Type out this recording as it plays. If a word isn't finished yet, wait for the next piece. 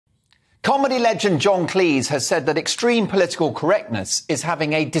Comedy legend John Cleese has said that extreme political correctness is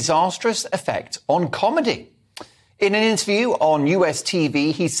having a disastrous effect on comedy. In an interview on US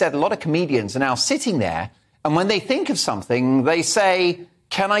TV, he said a lot of comedians are now sitting there, and when they think of something, they say,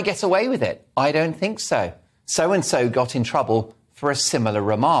 "Can I get away with it? I don't think so. So-and-so got in trouble for a similar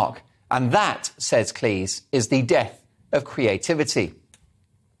remark." And that, says Cleese, is the death of creativity.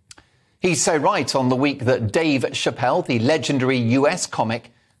 He's so right on the week that Dave Chappelle, the legendary US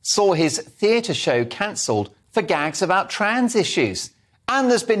comic, saw his theatre show cancelled for gags about trans issues. And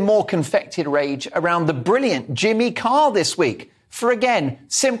there's been more confected rage around the brilliant Jimmy Carr this week for, again,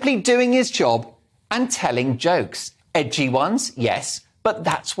 simply doing his job and telling jokes. Edgy ones, yes, but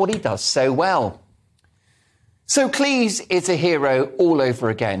that's what he does so well. So Cleese is a hero all over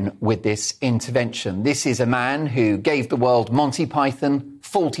again with this intervention. This is a man who gave the world Monty Python,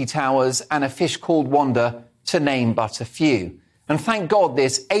 Fawlty Towers and A Fish Called Wanda, to name but a few. And thank God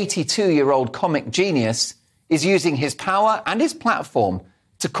this 82-year-old comic genius is using his power and his platform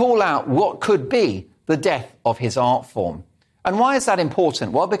to call out what could be the death of his art form. And why is that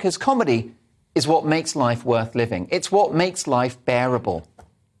important? Well, because comedy is what makes life worth living. It's what makes life bearable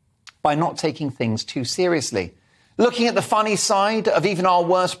by not taking things too seriously. Looking at the funny side of even our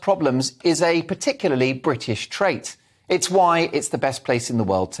worst problems is a particularly British trait. It's why it's the best place in the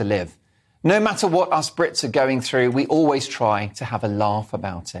world to live. No matter what us Brits are going through, we always try to have a laugh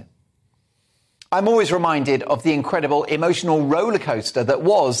about it. I'm always reminded of the incredible emotional roller coaster that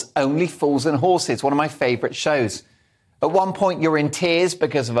was Only Fools and Horses, one of my favourite shows. At one point, you're in tears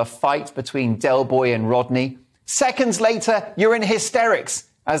because of a fight between Del Boy and Rodney. Seconds later, you're in hysterics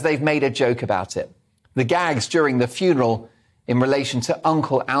as they've made a joke about it. The gags during the funeral in relation to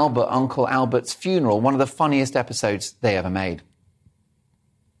Uncle Albert's funeral, one of the funniest episodes they ever made.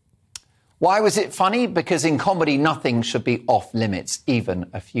 Why was it funny? Because in comedy, nothing should be off limits, even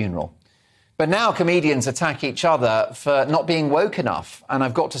a funeral. But now comedians attack each other for not being woke enough. And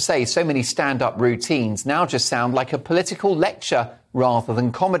I've got to say, so many stand-up routines now just sound like a political lecture rather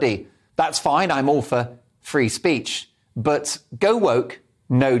than comedy. That's fine, I'm all for free speech. But go woke,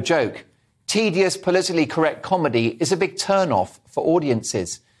 no joke. Tedious, politically correct comedy is a big turn-off for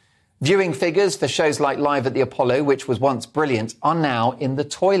audiences. Viewing figures for shows like Live at the Apollo, which was once brilliant, are now in the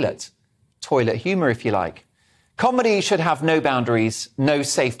toilet. Toilet humour, if you like. Comedy should have no boundaries, no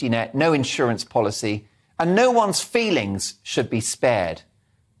safety net, no insurance policy, and no one's feelings should be spared.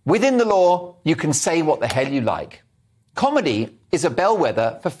 Within the law, you can say what the hell you like. Comedy is a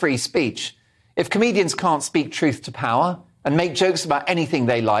bellwether for free speech. If comedians can't speak truth to power and make jokes about anything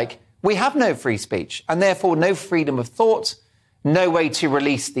they like, we have no free speech, and therefore no freedom of thought, no way to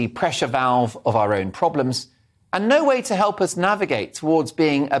release the pressure valve of our own problems, and no way to help us navigate towards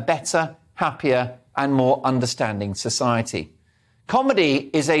being a better, happier, and more understanding society.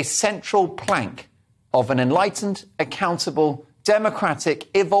 Comedy is a central plank of an enlightened, accountable, democratic,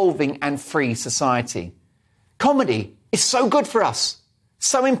 evolving, and free society. Comedy is so good for us,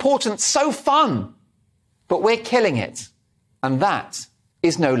 so important, so fun, but we're killing it, and that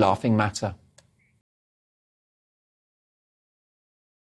is no laughing matter.